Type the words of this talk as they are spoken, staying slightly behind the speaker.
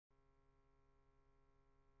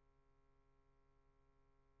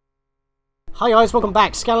Hi guys, welcome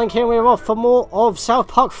back. Scatlink here, we're off for more of South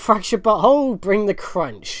Park Fractured Butthole Bring the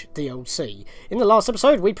Crunch DLC. In the last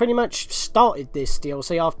episode, we pretty much started this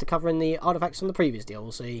DLC after covering the artifacts from the previous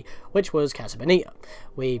DLC, which was Casa Bonita.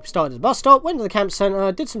 We started at the bus stop, went to the camp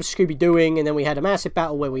center, did some Scooby-Dooing, and then we had a massive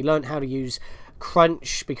battle where we learned how to use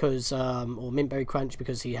Crunch because, or Mintberry Crunch,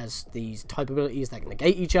 because he has these type abilities that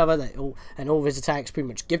negate each other, and all of his attacks pretty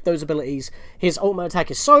much give those abilities. His ultimate attack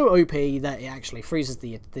is so OP that it actually freezes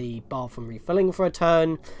the bar from refilling for a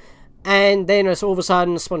turn. And then all of a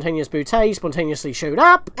sudden, Spontaneous Bootay spontaneously showed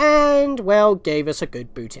up and, well, gave us a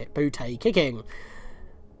good bootay kicking.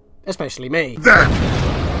 Especially me.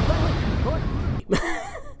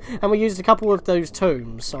 And we used a couple of those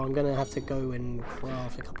tomes, so I'm going to have to go and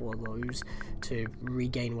craft a couple of those to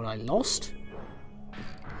regain what I lost.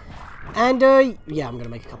 And, yeah, I'm going to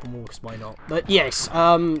make a couple more, because why not? But, yes,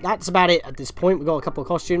 that's about it at this point. We've got a couple of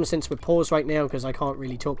costumes, since we're paused right now, because I can't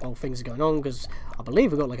really talk while things are going on, because I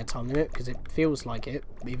believe we've got, like, a time limit, because it feels like it,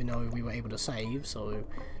 even though we were able to save, so I'm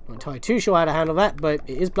not entirely too sure how to handle that, but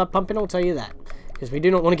it is blood pumping, I'll tell you that. Because we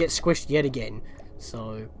do not want to get squished yet again,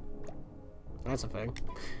 so that's a thing.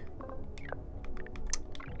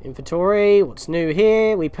 Inventory, what's new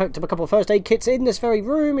here? We picked up a couple of first aid kits in this very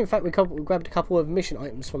room. In fact, we grabbed a couple of mission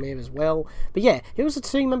items from here as well. But yeah, here was a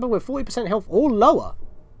team member with 40% health or lower.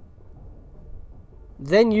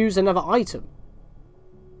 Then use another item.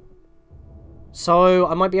 So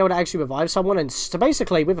I might be able to actually revive someone. And so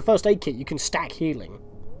basically, with a first aid kit, you can stack healing.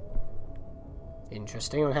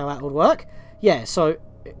 Interesting on how that would work. Yeah, so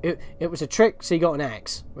it was a trick, so you got an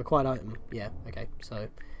axe. Required item. Yeah, okay, so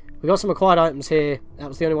we got some required items here. That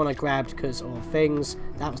was the only one I grabbed because of things.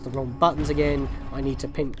 That was the wrong buttons again. I need to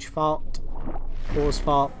pinch fart. Pause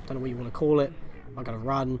fart. Don't know what you want to call it. I'm going to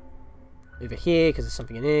run over here because there's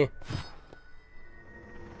something in here.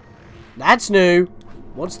 That's new.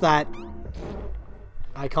 What's that?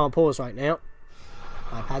 I can't pause right now.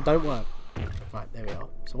 iPad don't work. Right, there we are.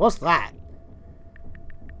 So what's that?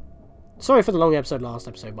 Sorry for the long episode last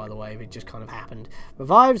episode, by the way. It just kind of happened.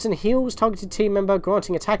 Revives and heals targeted team member,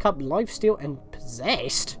 granting attack up, lifesteal, and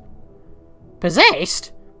possessed?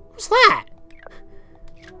 Possessed? What's that?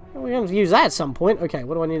 We're going to use that at some point. Okay,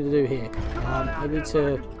 what do I need to do here? I need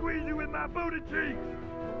to...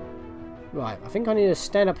 Right, I think I need to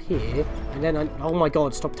stand up here, and then oh my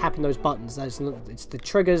god, stop tapping those buttons. It's the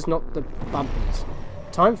triggers, not the bumpers.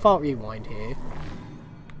 Time fart rewind here.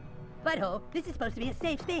 Butthole, this is supposed to be a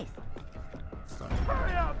safe space.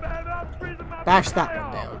 Bash that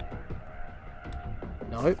one down.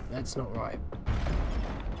 No, that's not right.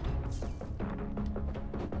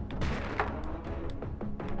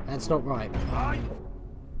 That's not right.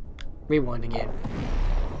 Rewind again.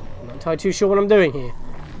 I'm not entirely too sure what I'm doing here.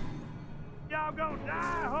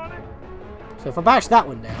 So if I bash that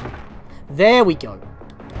one down, there we go.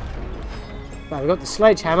 Right, we've got the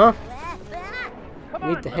sledgehammer.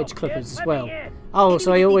 Need the hedge clippers as well. Oh,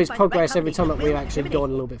 so I always progress every time that we've actually gone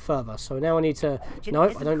a little bit further. So now I need to... No,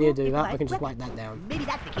 I don't need to do that. I can just whack that down. Maybe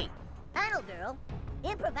that's the key. Arnold girl,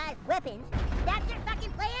 improvised weapons. That's your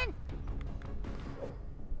fucking plan?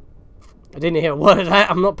 I didn't hear a word of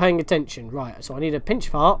that. I'm not paying attention. Right, so I need a pinch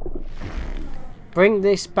fart. Bring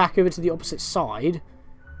this back over to the opposite side.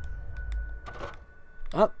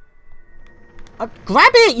 Up.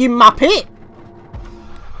 Grab it, you muppet!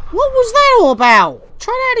 What was that all about?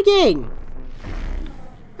 Try that again.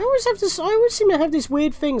 I always seem to have these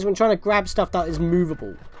weird things when trying to grab stuff that is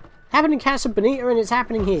movable. Happened in Casa Bonita and it's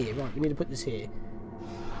happening here. Right, we need to put this here.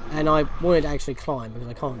 And I wanted to actually climb because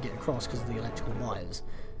I can't get across because of the electrical wires.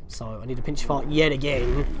 So I need to pinch fart yet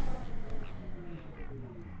again.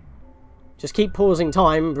 Just keep pausing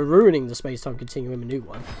time, ruining the space-time continuum, a new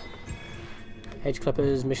one. Hedge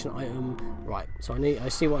clippers, mission item. Right, so I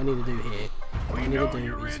see what I need to do here. What I need to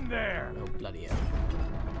do is... Oh, bloody hell.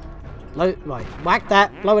 Right, whack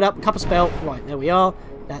that, blow it up, cup of spell. Right, there we are.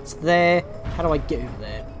 That's there. How do I get over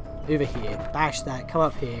there? Over here. Bash that, come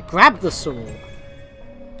up here. Grab the sword.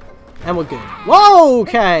 And we're good. Whoa,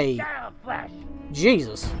 okay.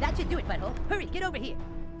 Jesus. That should do it, butthole. Hurry, get over here.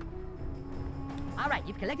 Alright,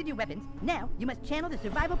 you've collected your weapons. Now, you must channel the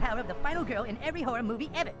survival power of the final girl in every horror movie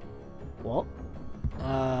ever. What?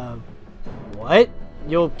 What?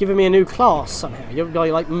 You're giving me a new class somehow. You're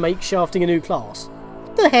like makeshafting a new class.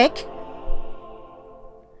 What the heck?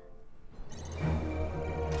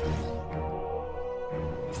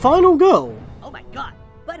 Final girl? Oh my god.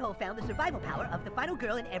 Butthole found the survival power of the final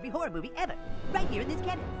girl in every horror movie ever. Right here in this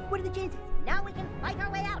cabin. What are the chances? Now we can fight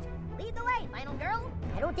our way out. Lead the way, final girl.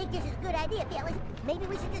 I don't think this is a good idea, fellas. Maybe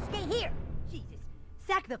we should just stay here. Jesus.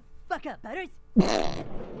 Sack the fuck up, Butters.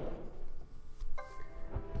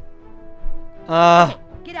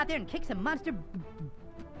 Get out there and kick some monster.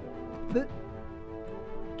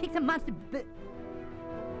 Kick some monster.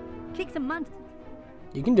 Kick some monster.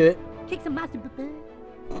 You can do it. Kick some monster.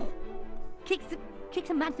 Kick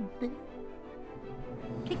some monster.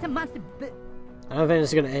 Kick some monster. I don't think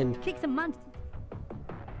this is gonna end. Kick some monster.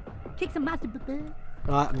 Kick some monster.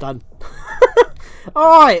 Alright, I'm done.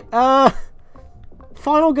 Alright,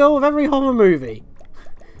 final girl of every horror movie.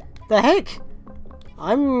 The heck?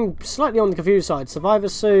 I'm slightly on the confused side. Survivor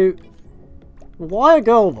suit. Why a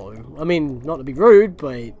girl though? I mean, not to be rude,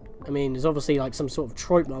 but I mean, there's obviously like some sort of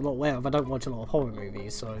trope that I'm not aware of. I don't watch a lot of horror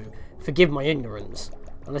movies, so forgive my ignorance.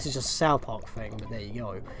 Unless it's just a South Park thing, but there you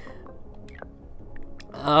go.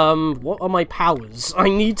 What are my powers? I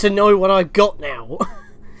need to know what I've got now.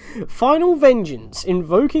 Final Vengeance.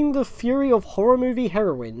 Invoking the fury of horror movie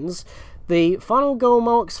heroines, the final girl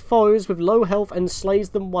marks foes with low health and slays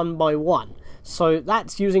them one by one. So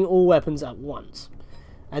that's using all weapons at once.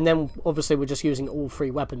 And then, obviously, we're just using all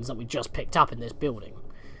 3 weapons that we just picked up in this building.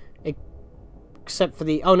 Except for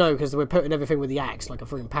the... Oh, no, because we're putting everything with the axe, like a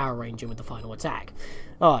freaking Power Ranger with the final attack.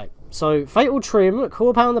 Alright, so Fatal Trim. Call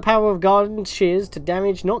upon the power of Garden Shears to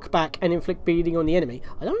damage, knock back, and inflict bleeding on the enemy.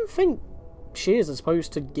 I don't think shears are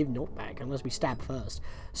supposed to give knockback, unless we stab first.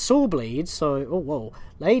 Saw Bleed, so... Oh, whoa.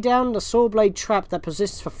 Lay down the Saw Blade trap that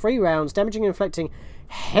persists for 3 rounds, damaging and inflicting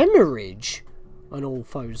hemorrhage on all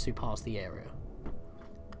foes who pass the area.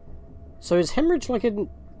 So is hemorrhage like a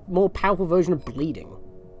more powerful version of bleeding?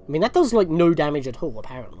 I mean, that does like no damage at all,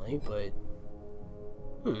 apparently, but...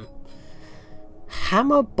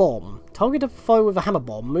 Hammer Bomb. Target a foe with a hammer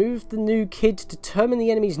bomb. Move the new kid to determine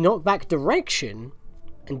the enemy's knockback direction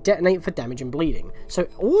and detonate for damage and bleeding. So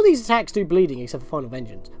all these attacks do bleeding except for Final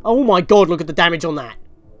Vengeance. Oh my god, look at the damage on that.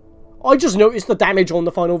 I just noticed the damage on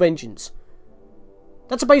the Final Vengeance.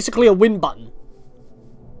 That's basically a win button.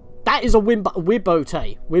 That is a win button.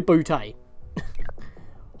 Wibote.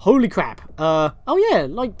 Holy crap. Oh yeah,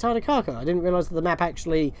 like Tadakaka. I didn't realise that the map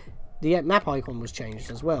actually... The map icon was changed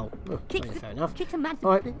as well. Oh, fair enough.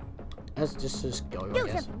 Alright. Let's just go, I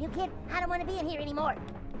guess. New kid. I don't want to be in here anymore.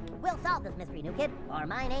 We'll solve this mystery, new kid, or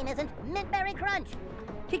my name isn't Mintberry Crunch.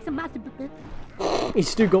 Kick some monster. He's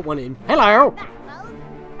still got one in. Hello! Back, foes.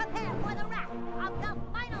 Prepare for the wrath of the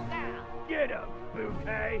final girl. Get up,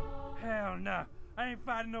 bouquet. Hell no. I ain't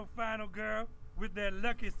fighting no final girl with that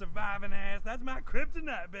lucky surviving ass. That's my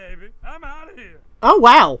kryptonite, baby. I'm out of here. Oh,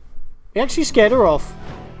 wow. He actually scared her off.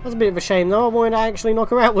 That's a bit of a shame, though. I wanted to actually knock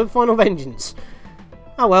her out with Final Vengeance.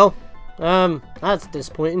 Oh, well. That's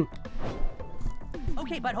disappointing.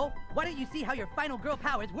 Okay, butthole. Why don't you see how your final girl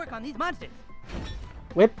powers work on these monsters?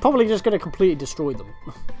 We're probably just going to completely destroy them.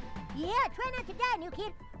 Yeah, try not to die, new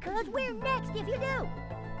kid, because we're next if you do.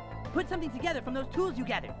 Put something together from those tools you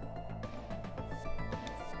gathered.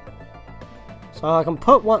 So I can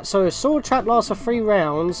put one... So a sword trap lasts for 3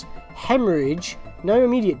 rounds. Hemorrhage. No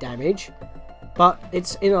immediate damage. But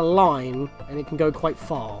it's in a line, and it can go quite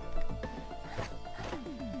far.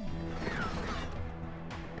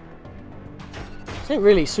 This ain't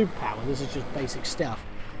really superpower, this is just basic stuff.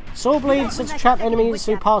 Saw Blade sets trap enemies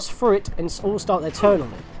who pass through it and all start their turn on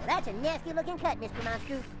it. That's a nasty looking cut, Mr.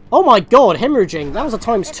 Monster. Oh my god, hemorrhaging! That was a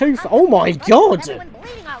 ×2 for... Oh my god! Everyone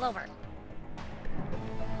bleeding all over.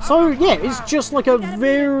 So, yeah, it's just like a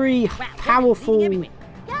very powerful... Golly,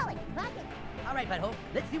 bucket. Alright, butthole.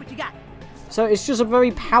 Let's see what you got. So it's just a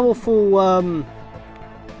very powerful,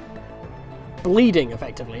 bleeding,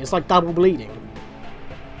 effectively. It's like double bleeding.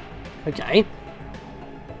 Okay.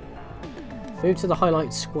 Move to the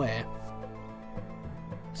highlighted square.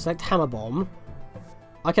 Select Hammer Bomb.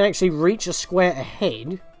 I can actually reach a square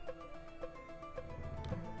ahead.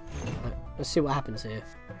 Right, let's see what happens here.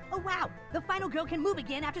 Oh wow! The final girl can move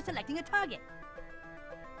again after selecting a target.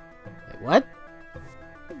 Wait, what?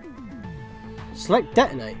 Select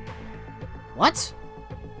Detonate. What?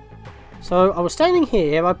 So I was standing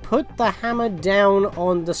here, I put the hammer down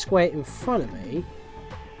on the square in front of me.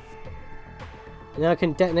 And now I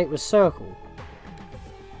can detonate with circle.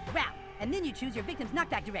 Wow, and then you choose your victim's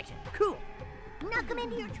knockback direction. Cool. Knock them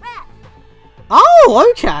into your trap.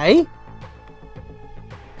 Oh, okay.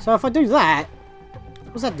 So if I do that,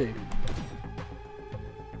 what does that do?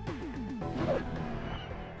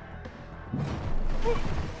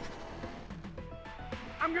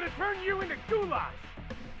 I'm gonna turn you into goulash.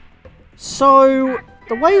 So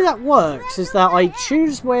the way that works is that I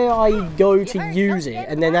choose where I go to use it,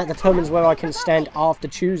 and then that determines where I can stand after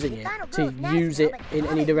choosing it to use it in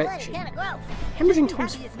any direction. Hemorrhaging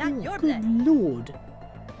times 4, good lord.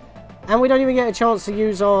 And we don't even get a chance to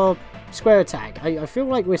use our square attack. I feel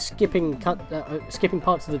like we're skipping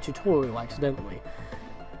parts of the tutorial accidentally.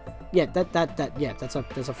 Yeah, that's a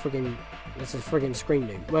friggin' screen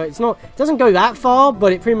nuke. Well, it doesn't go that far,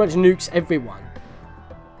 but it pretty much nukes everyone.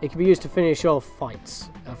 It can be used to finish off fights,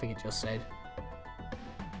 I think it just said.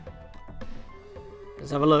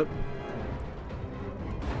 Let's have a look.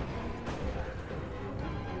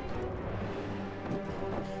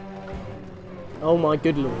 Oh my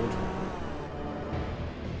good lord.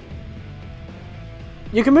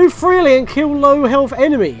 You can move freely and kill low health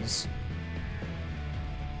enemies.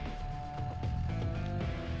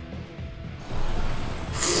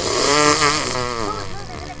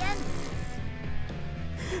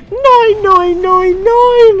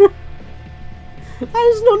 $9,999!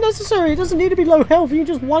 That is not necessary. It doesn't need to be low health. You can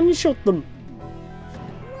just one-shot them.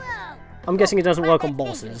 Whoa. I'm guessing it doesn't work on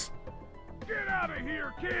bosses. Get out of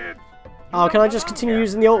here, kids! Oh, can I just continue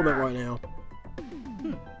using the ultimate right now?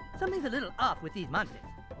 Something's a little off with these monsters.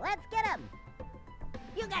 Let's get him.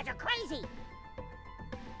 You guys are crazy.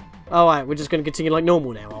 Alright, we're just going to continue like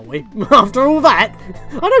normal now, are we? After all that?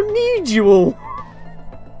 I don't need you all.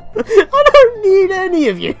 I don't need any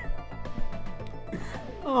of you.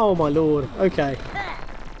 Oh my lord. Okay.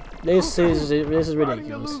 This is ridiculous. How do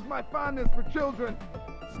you lose my fondness for children?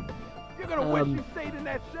 You're gonna wish you stayed in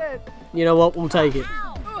that shed. You know what? We'll take it.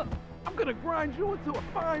 I'm gonna grind you into a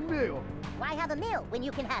fine meal. Why have a meal when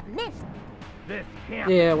you can have mince? This can't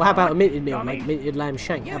Yeah, well, how about a minted meal, dummy. mate? Minted lamb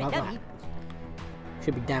shank. How You're a about dummy. that?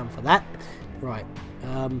 Should be down for that. Right.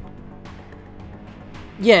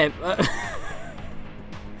 Yeah.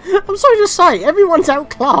 I'm sorry to say, everyone's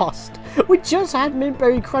outclassed. We just had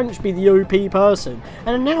Mintberry Crunch be the OP person,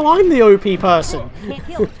 and now I'm the OP person. Can't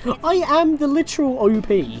kill me. I am the literal OP.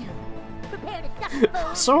 Prepare to suck,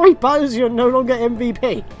 fool. Sorry, Buzz, you're no longer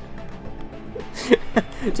MVP.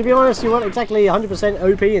 To be honest, you weren't exactly 100%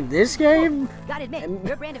 OP in this game, Gotta admit,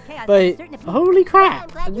 your brand of chaos but is certain to holy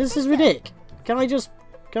crap, glad you this is think so. ridiculous.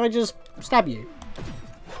 Can I just stab you?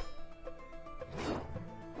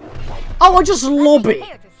 Oh, I just lob These it.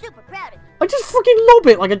 parents are super proud of you. I just freaking lob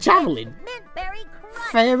it like a javelin. Mintberry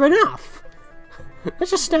Crunch. Fair enough.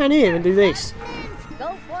 Let's just stand here and do this. Mints.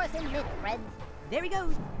 Go forth and mint, friends. There he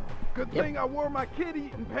goes. Good thing I wore my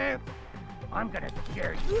kid-eating pants. I'm gonna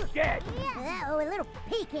scare you dead. Yeah. Oh, a little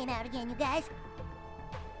pee came out again, you guys.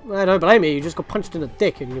 I don't blame you. You just got punched in the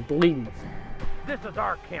dick and you're bleeding. This is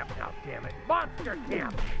our camp now, damn it. Monster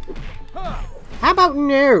camp. How about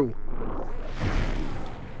no?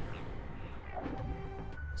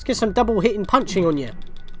 Let's get some double hitting punching on you.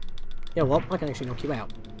 You know what? I can actually knock you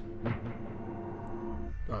out. Right,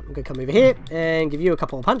 I'm gonna come over here and give you a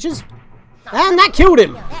couple of punches. And that killed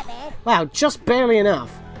him! Not that bad. Wow, just barely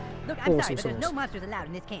enough. Look, I'm Awesome sorry, but there's sauce. no monsters allowed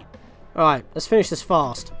in this camp. Alright, let's finish this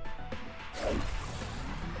fast.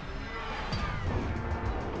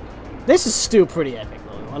 This is still pretty epic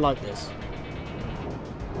though. I like this.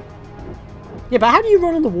 Yeah, but how do you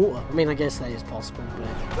run on the water? I mean, I guess that is possible,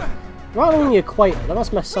 but... Right along the equator, that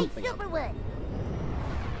must mess something up. Superwood.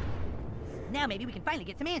 Now maybe we can finally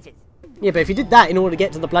get some answers. Yeah, but if you did that in order to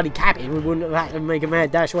get to the bloody cabin, we wouldn't have had to make a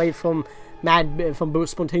mad dash away from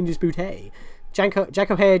spontaneous booty.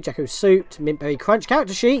 Jacko head, Jacko suit, Mintberry Crunch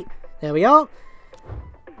character sheet. There we are.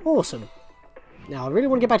 Awesome. Now I really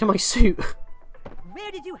want to get back to my suit.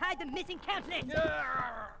 Where did you hide the missing counselors?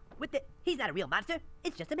 With the... He's not a real monster.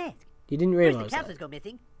 It's just a mask. You didn't First the realise that. counselors go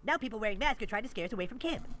missing. Now people wearing masks are trying to scare us away from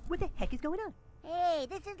camp. What the heck is going on? Hey,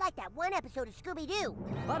 this is like that one episode of Scooby-Doo.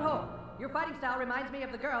 Butthole, your fighting style reminds me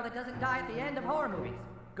of the girl that doesn't die at the end of horror movies.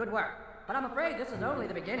 Good work. But I'm afraid this is only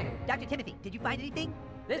the beginning. Dr. Timothy, did you find anything?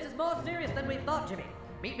 This is more serious than we thought, Jimmy.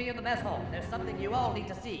 Meet me in the mess hall. There's something you all need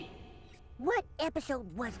to see. What episode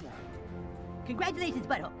was that? Congratulations,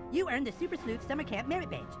 Butthole. You earned the Super Sleuth Summer Camp Merit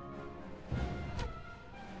Badge.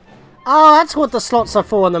 Oh, that's what the slots are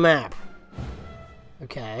for on the map.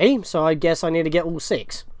 Okay, so I guess I need to get all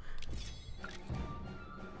 6.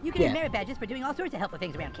 You can Yeah. earn merit badges for doing all sorts of helpful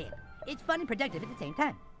things around camp. It's fun and productive at the same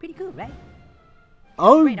time. Pretty cool, right?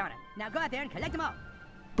 Oh Great honor. Now go out there and collect them all.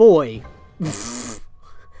 boy.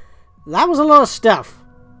 That was a lot of stuff.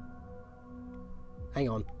 Hang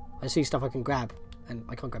on. I see stuff I can grab. And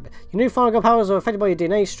I can't grab it. Your new final girl powers are affected by your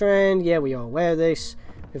DNA strand. Yeah, we are aware of this.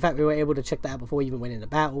 In fact, we were able to check that out before we even went into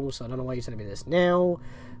battle. So I don't know why you're telling me this now.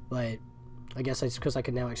 But I guess it's because I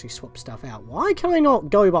can now actually swap stuff out. Why can I not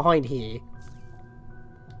go behind here?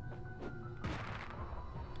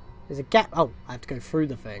 There's a gap. Oh, I have to go through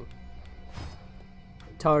the thing.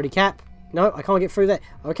 Tardy cap. No, I can't get through there.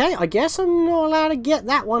 Okay, I guess I'm not allowed to get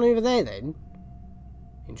that one over there then.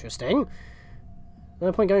 Interesting.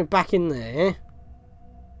 No point going back in there.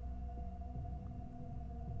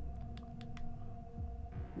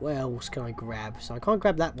 What else can I grab? So I can't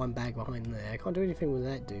grab that one bag behind there. I can't do anything with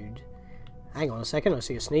that dude. Hang on a second, I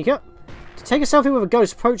see a sneaker. To take a selfie with a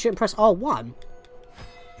ghost, approach it and press R1.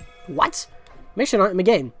 What? Mission item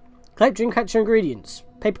again. Collect dreamcatcher ingredients.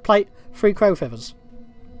 Paper plate, 3 crow feathers.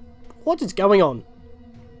 What is going on?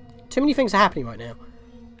 Too many things are happening right now.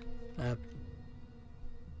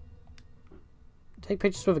 Take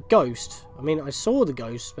pictures with a ghost. I mean, I saw the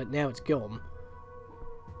ghost, but now it's gone.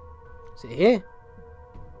 Is it here?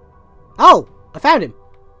 Oh! I found him!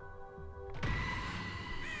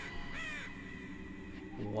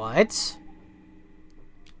 What?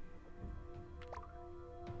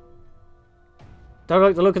 Don't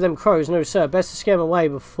like the look of them crows, no sir. Best to scare them away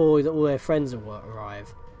before all their friends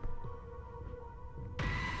arrive.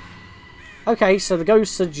 Okay, so the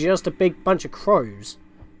ghosts are just a big bunch of crows.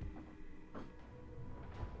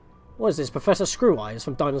 What is this? Professor Screw Eyes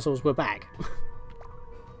from Dinosaurs Were Back.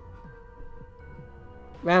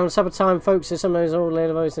 Round supper time, folks. There's sometimes all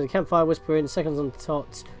the voice in the campfire whispering, seconds on the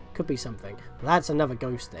tots. Could be something. Well, that's another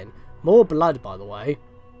ghost then. More blood, by the way.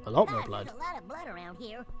 A lot more blood. There's a lot of blood around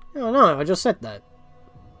here. Oh no, I just said that.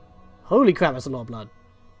 Holy crap, that's a lot of blood.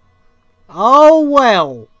 Oh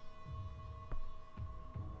well.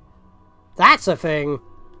 That's a thing.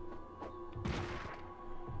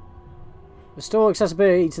 Restore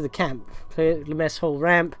accessibility to the camp. Clear the mess hall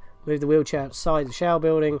ramp. Move the wheelchair outside the shower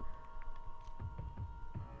building.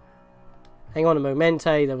 Hang on a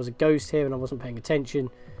momente. There was a ghost here and I wasn't paying attention.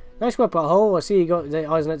 Nice work, butthole. I see you got the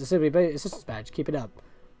eyes on that disability assistance badge. Keep it up.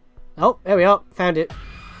 Oh, there we are. Found it.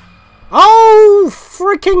 Oh,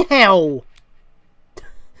 freaking hell!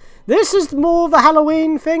 This is more of a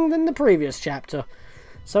Halloween thing than the previous chapter.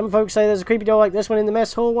 Some folks say there's a creepy doll like this one in the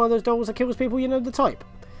mess hall. One of those dolls that kills people, you know the type.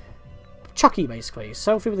 Chucky, basically.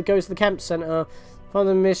 Selfie with the ghost of the camp centre. Find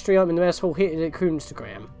the mystery item in the mess hall. Hit it at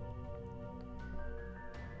Instagram.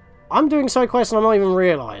 I'm doing side quests and I'm not even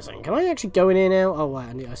realising. Can I actually go in here now? Oh,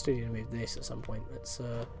 wait. I still need to move this at some point. Let's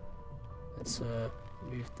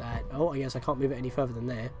move that. Oh, I guess I can't move it any further than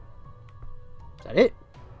there. Is that it?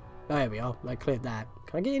 Oh, there we are. I cleared that.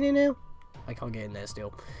 Can I get in here now? I can't get in there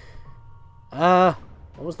still. What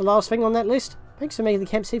was the last thing on that list? Thanks for making the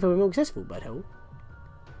camp safer and more accessible, butthole.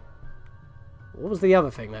 What was the other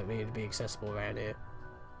thing that needed to be accessible around here?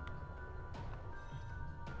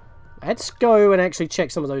 Let's go and actually check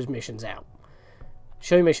some of those missions out.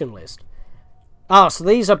 Show mission list. Ah, so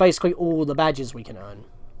these are basically all the badges we can earn.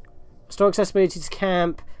 Restore accessibility to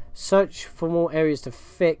camp. Search for more areas to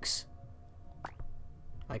fix.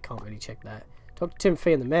 I can't really check that. Talk to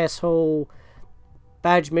Timothy in the mess hall.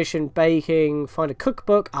 Badge mission, baking. Find a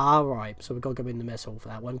cookbook. Ah, right. So we've got to go in the mess hall for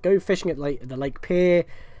that one. Go fishing at the lake pier.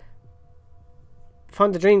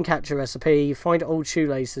 Find the dreamcatcher recipe. Find old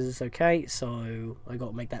shoelaces. Okay, so I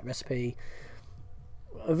got to make that recipe.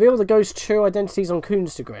 Reveal the ghost true identities on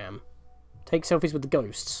Coonstagram. Take selfies with the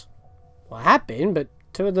ghosts. Well, I have been, but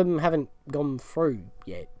 2 of them haven't gone through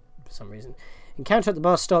yet for some reason. Encounter at the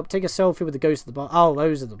bus stop. Take a selfie with the ghost of the bus. Oh,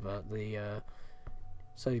 those are the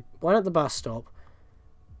so one at the bus stop.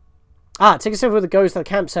 Ah, take a selfie with the ghost at the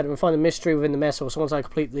camp center and find the mystery within the mess hall. So once I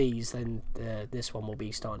complete these, then this one will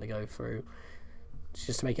be starting to go through. It's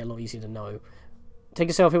just to make it a lot easier to know. Take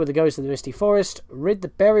a selfie with the ghost of the misty forest. Rid the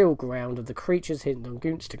burial ground of the creatures hidden on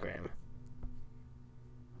Goonstagram.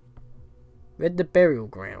 Rid the burial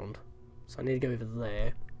ground. So I need to go over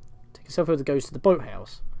there. Take a selfie with the ghost of the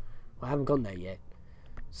boathouse. Well, I haven't gone there yet.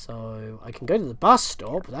 So I can go to the bus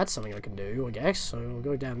stop. That's something I can do, I guess. So I'll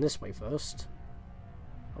go down this way first.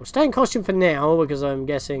 I'll stay in costume for now because I'm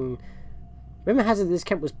guessing... Rumor has it this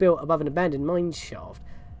camp was built above an abandoned mine shaft.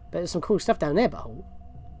 But there's some cool stuff down there, butthole.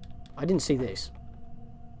 I didn't see this.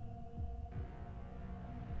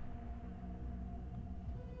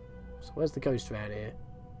 So where's the ghost around here?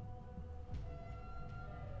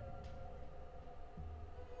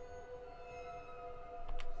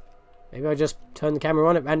 Maybe I just turn the camera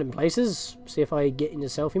on at random places, see if I get into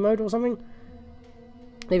selfie mode or something.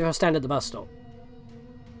 Maybe if I stand at the bus stop.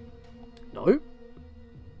 No.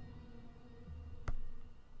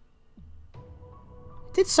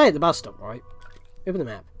 It did say at the bus stop, right? Open the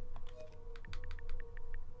map.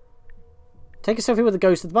 Take a selfie with the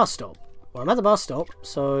ghost at the bus stop. Well, I'm at the bus stop,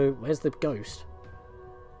 so where's the ghost?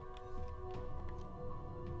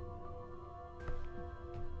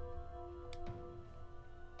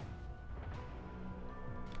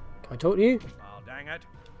 Can I talk to you? Oh, dang it.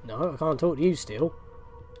 No, I can't talk to you still.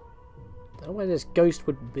 Don't know where this ghost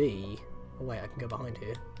would be. Oh wait, I can go behind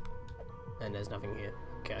here. And there's nothing here.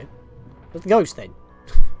 Okay. Where's the ghost then?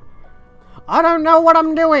 I don't know what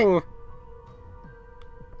I'm doing!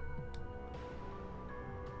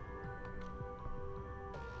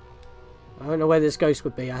 I don't know where this ghost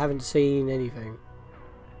would be. I haven't seen anything.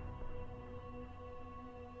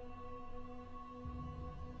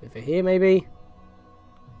 Over here, maybe?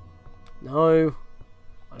 No.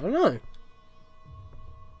 I don't know.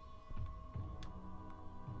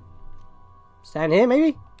 Stand here,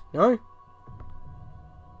 maybe? No?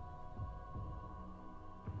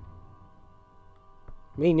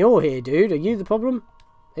 I mean, you're here, dude. Are you the problem?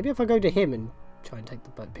 Maybe if I go to him and try and take the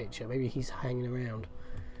picture. Maybe he's hanging around.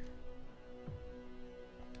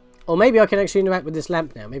 Or maybe I can actually interact with this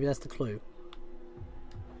lamp now. Maybe that's the clue.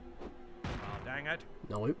 Oh, dang it.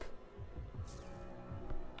 Nope.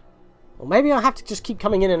 Or maybe I have to just keep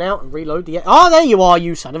coming in and out and reload the... Oh, there you are,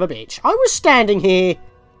 you son of a bitch. I was standing here.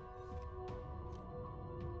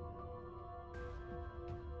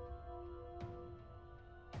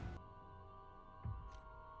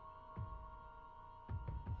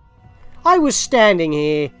 I was standing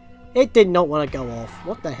here. It did not want to go off.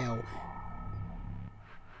 What the hell?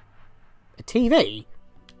 A TV?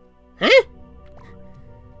 Huh?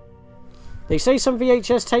 They say some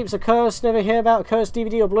VHS tapes are cursed. Never hear about a cursed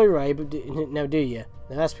DVD or Blu-ray, but now do you?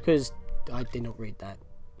 Now that's because I did not read that.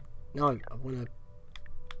 No, I want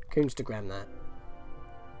to Instagram that.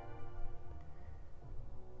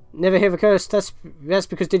 Never hear of a curse. That's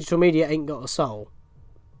because digital media ain't got a soul,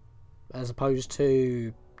 as opposed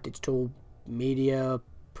to digital media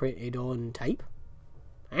printed on tape.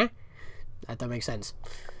 Huh? That don't make sense.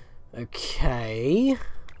 Okay.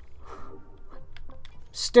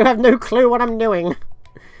 Still have no clue what I'm doing.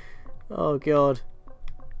 Oh god.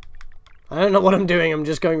 I don't know what I'm doing. I'm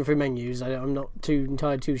just going through menus. I'm not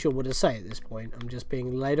entirely too sure what to say at this point. I'm just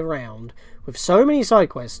being led around with so many side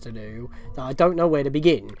quests to do that I don't know where to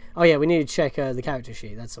begin. Oh yeah, we need to check the character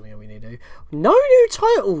sheet. That's something we need to do. No new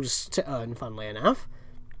titles to earn, funnily enough.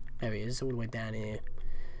 There he is, all the way down here.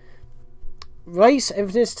 Race,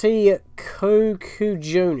 ethnicity,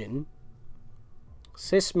 Kokujonin.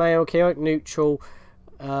 Cis, male, chaotic, neutral.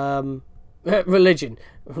 Religion.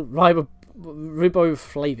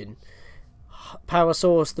 Riboflavin. Power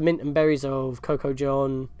source, the mint and berries of Coco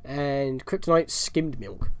John. And kryptonite, skimmed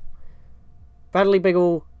milk. Bradley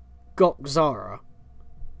Biggle, Gokzara.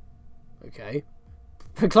 Okay.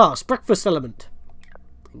 Class, breakfast element.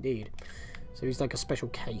 Indeed. So he's like a special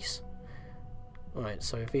case. Alright,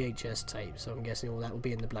 so VHS tape. So I'm guessing all that will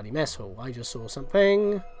be in the bloody mess hall. I just saw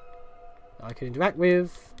something I could interact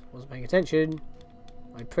with. Wasn't paying attention.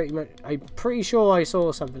 I'm pretty sure I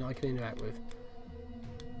saw something I can interact with.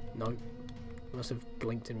 No. Must have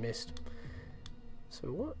blinked and missed. So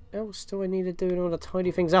what else do I need to do in order to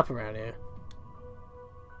tidy things up around here?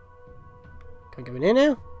 Can I go in here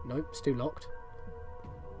now? Nope, still locked.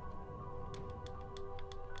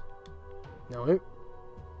 No.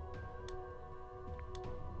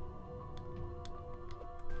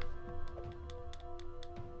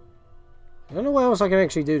 I don't know what else I can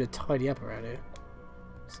actually do to tidy up around here.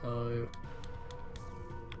 So...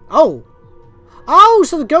 Oh! Oh,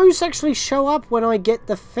 so the ghosts actually show up when I get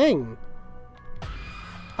the thing.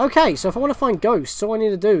 Okay, so if I want to find ghosts, all I need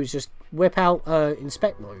to do is just whip out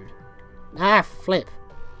inspect mode. Ah, flip.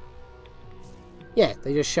 Yeah,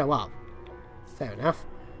 they just show up. Fair enough.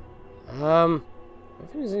 I don't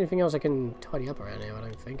think there's anything else I can tidy up around here, I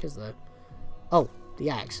don't think, is there? Oh, the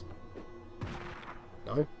axe.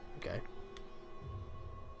 No? Okay.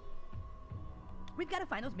 We've got to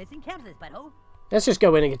find those missing counselors, butthole. Let's just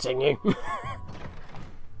go in and continue.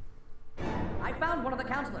 I found one of the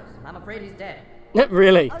counselors. I'm afraid he's dead.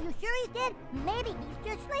 Really? Are you sure he's dead? Maybe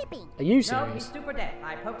he's just sleeping. Are you No, serious? he's super dead.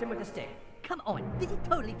 I poked him with a stick. Come on, this is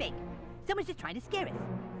totally fake. Someone's just trying to scare us.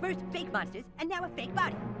 First fake monsters, and now a fake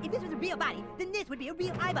body. If this was a real body, then this would be a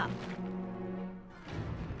real eyeball.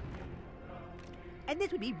 And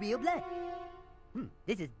this would be real blood.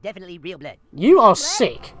 This is definitely real blood. You are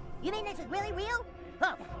sick. You mean this is really real?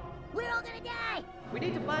 Oh, we're all gonna die! We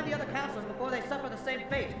need to find the other counselors before they suffer the same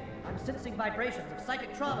fate. I'm sensing vibrations of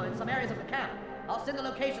psychic trauma in some areas of the camp. I'll send the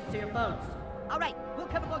locations to your phones. All right, we'll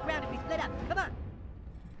cover more ground if we split up. Come on.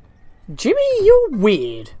 Jimmy, you're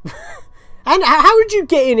weird. And how did you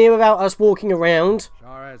get in here without us walking around?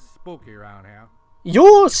 Sure is spooky around here.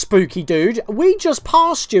 You're spooky, dude. We just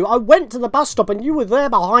passed you. I went to the bus stop and you were there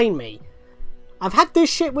behind me. I've had this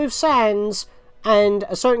shit with Sans and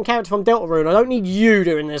a certain character from Deltarune. I don't need you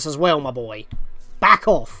doing this as well, my boy. Back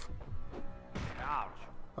off. Ouch.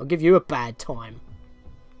 I'll give you a bad time.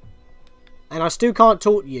 And I still can't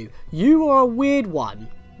talk to you. You are a weird one,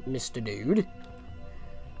 Mr. Dude.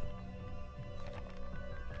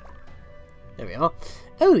 There we are.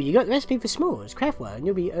 Oh, you got the recipe for s'mores. Craft one, and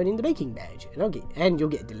you'll be earning the baking badge. And you'll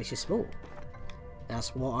get a delicious s'more.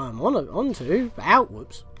 That's what I'm on to. Out,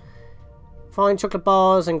 whoops. Find chocolate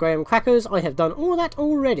bars and graham crackers. I have done all that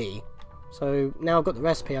already. So now I've got the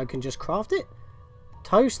recipe, I can just craft it.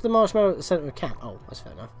 Toast the marshmallow at the centre of the camp. Oh, that's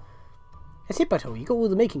fair enough. That's it, butthole. You got all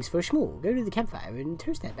the makings for a s'more. Go to the campfire and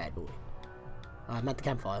toast that bad boy. I'm at the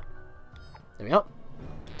campfire. There we are.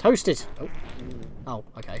 Toast it. Oh. Oh,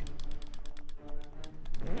 okay.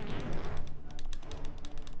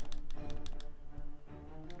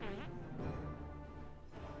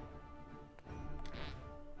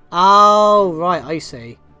 Oh, right, I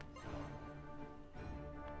see.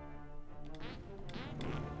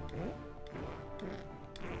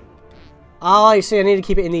 Oh, I see, I need to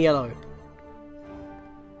keep it in the yellow.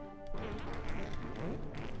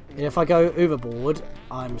 And if I go overboard,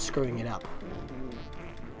 I'm screwing it up.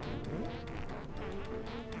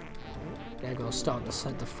 Now I've got to start to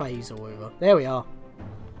set the phase all over. There we are.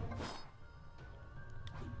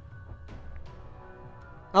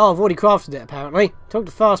 Oh, I've already crafted it, apparently. Talk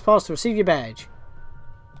to Fast Pass to receive your badge.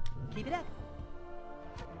 Keep it up.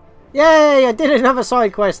 Yay! I did another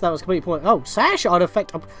side quest. That was completely pointless. Oh, sash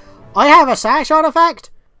artifact. I have a sash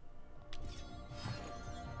artifact!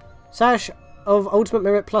 Sash of ultimate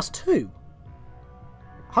merit plus 2.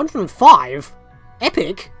 105?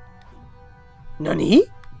 Epic? Nani?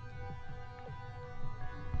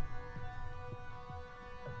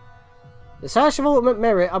 The sash of ultimate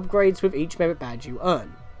merit upgrades with each merit badge you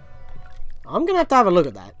earn. I'm gonna have to have a look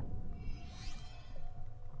at that.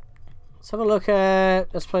 Let's have a look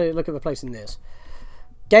at... Let's look at replacing this.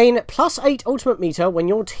 Gain plus 8 ultimate meter when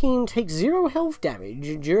your team takes 0 health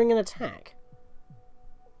damage during an attack.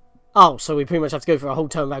 Oh, so we pretty much have to go for a whole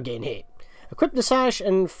turn without getting hit. Equip the sash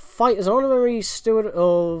and fight as an honorary steward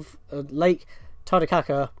of Lake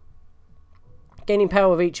Tadakaka. Gaining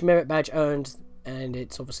power with each merit badge earned, and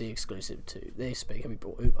it's obviously exclusive to this, but it can be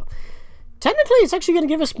brought over. Technically, it's actually going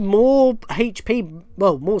to give us more HP,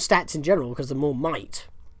 well, more stats in general, because the more might.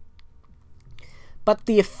 But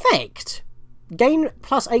the effect, gain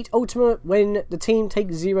plus 8 ultimate when the team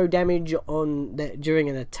takes 0 damage during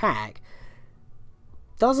an attack,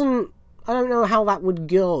 doesn't, I don't know how that would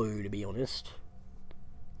go, to be honest.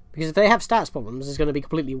 Because if they have stats problems, it's going to be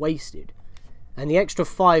completely wasted. And the extra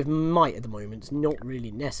 5 might at the moment is not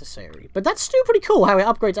really necessary. But that's still pretty cool how it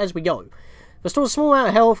upgrades as we go. Restores a small amount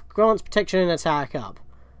of health, grants protection and attack up.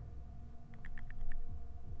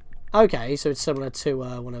 Okay, so it's similar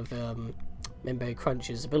to one of Membe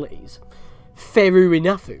Crunch's abilities. Fair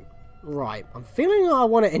enough. Right, I'm feeling like I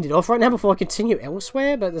want to end it off right now before I continue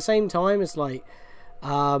elsewhere, but at the same time it's like...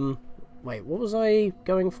 wait, what was I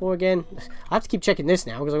going for again? I have to keep checking this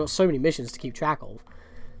now because I've got so many missions to keep track of.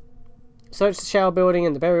 Search the shower building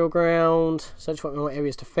and the burial ground. Search for more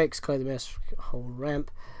areas to fix. Clear the mess whole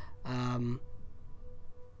ramp.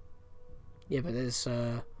 Yeah, but there's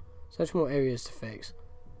search for more areas to fix.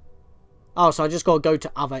 Oh, so I just got to go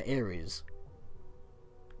to other areas.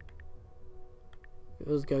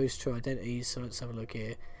 It goes to identities, so let's have a look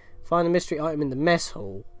here. Find the mystery item in the mess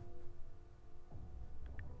hall.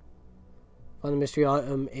 Find the mystery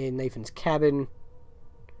item in Nathan's cabin.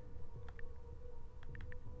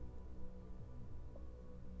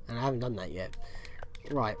 And I haven't done that yet.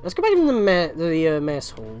 Right, let's go back into the mess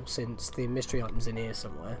hall, since the mystery item's in here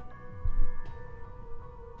somewhere.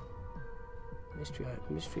 Mystery item,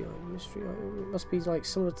 mystery item, mystery item. It must be like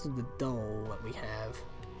similar to the doll that we have.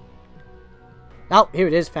 Oh, here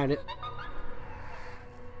it is, found it.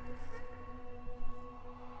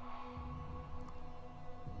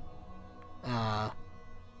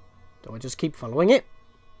 Do I just keep following it?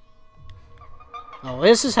 Oh,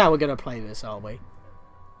 this is how we're going to play this, are we?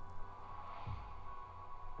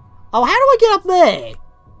 Oh, how do I get up there?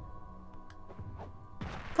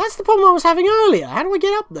 That's the problem I was having earlier. How do I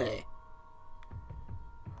get up there?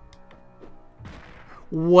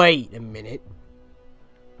 Wait a minute.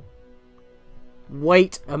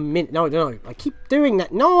 Wait a minute. No, no. I keep doing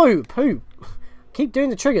that. No! Poo! Keep doing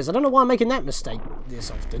the triggers. I don't know why I'm making that mistake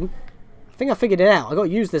this often. I think I figured it out. I got to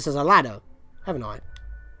use this as a ladder. Haven't I?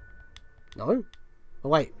 No? Oh,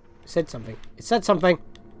 wait. It said something. It said something.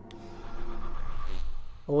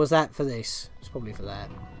 Or was that for this? It's probably for that.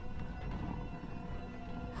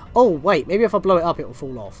 Oh, wait. Maybe if I blow it up, it will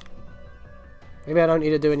fall off. Maybe I don't need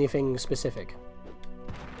to do anything specific.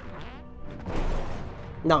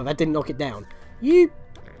 No, that didn't knock it down. You...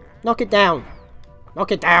 Knock it down.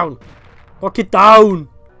 Knock it down. Knock it down.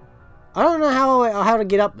 I don't know how to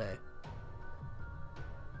get up there.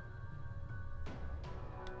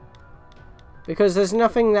 Because there's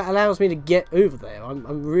nothing that allows me to get over there.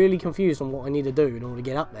 I'm really confused on what I need to do in order to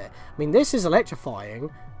get up there. I mean, this is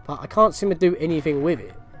electrifying, but I can't seem to do anything with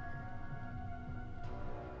it.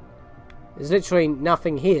 There's literally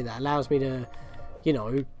nothing here that allows me to, you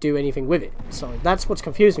know, do anything with it. So that's what's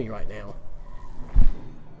confused me right now.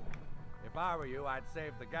 If I were you, I'd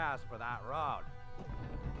save the gas for that road.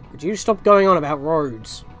 Would you stop going on about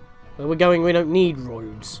roads? Where we're going, we don't need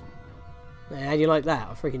roads. How do you like that?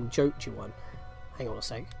 I freaking joked you one. Hang on a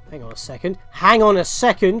sec. Hang on a second. Hang on a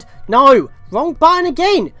second. No! Wrong button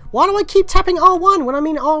again! Why do I keep tapping R1 when I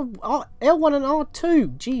mean L1 and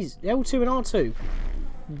R2? Jeez. L2 and R2.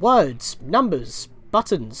 Words. Numbers.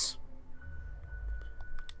 Buttons.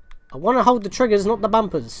 I want to hold the triggers, not the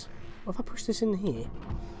bumpers. What if I push this in here?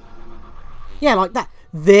 Yeah, like that.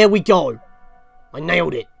 There we go. I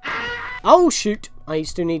nailed it. Oh, shoot. I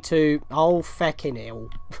still need to... Oh, feckin' hell.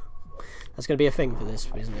 That's going to be a thing for this,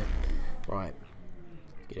 isn't it? Right.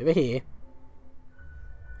 Get over here.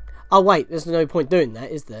 Oh, wait. There's no point doing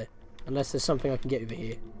that, is there? Unless there's something I can get over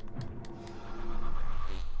here.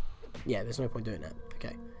 Yeah, there's no point doing that.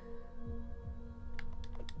 Okay.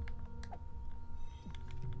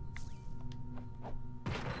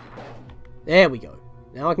 There we go.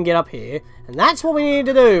 Now I can get up here, and that's what we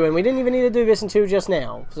needed to do, and we didn't even need to do this until just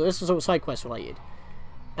now. So this was all side quest related.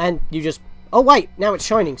 And you just... Oh wait, now it's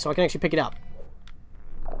shining, so I can actually pick it up.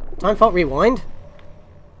 Time for rewind.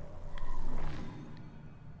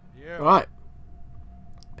 Yeah. Alright.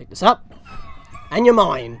 Pick this up. And you're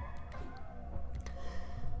mine.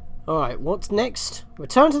 Alright, what's next?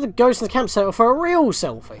 Return to the ghost in the campsite for a real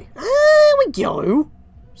selfie. There we go.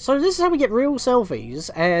 So this is how we get real selfies,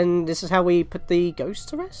 and this is how we put the ghost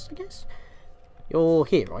to rest, I guess? You're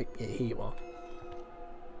here, right? Yeah, here you are.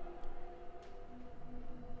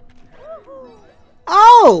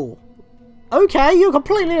 Oh! Okay, you're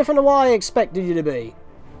completely different to what I expected you to be.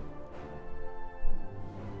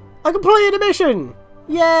 I completed the mission!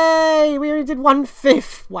 Yay! We only did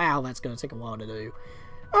 1/5. Wow, that's going to take a while to do.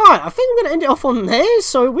 Alright, I think I'm going to end it off on there,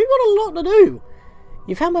 so we've got a lot to do.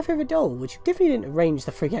 You found my favourite doll, which you definitely didn't arrange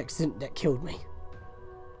the freak accident that killed me.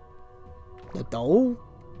 The doll?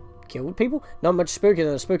 Killed people? Not much spookier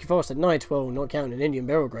than a spooky forest at night, well, not counting an Indian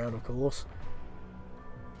burial ground, of course.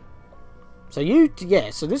 So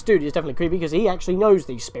so this dude is definitely creepy because he actually knows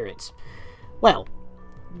these spirits. Well,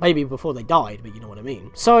 maybe before they died, but you know what I mean.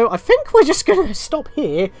 So I think we're just going to stop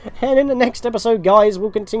here, and in the next episode, guys, we'll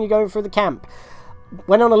continue going through the camp.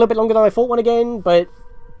 Went on a little bit longer than I thought one again, but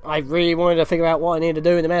I really wanted to figure out what I needed to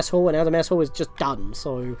do in the mess hall, and now the mess hall is just done.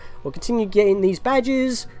 So we'll continue getting these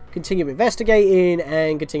badges, continue investigating,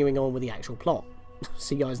 and continuing on with the actual plot.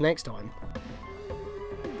 See you guys next time.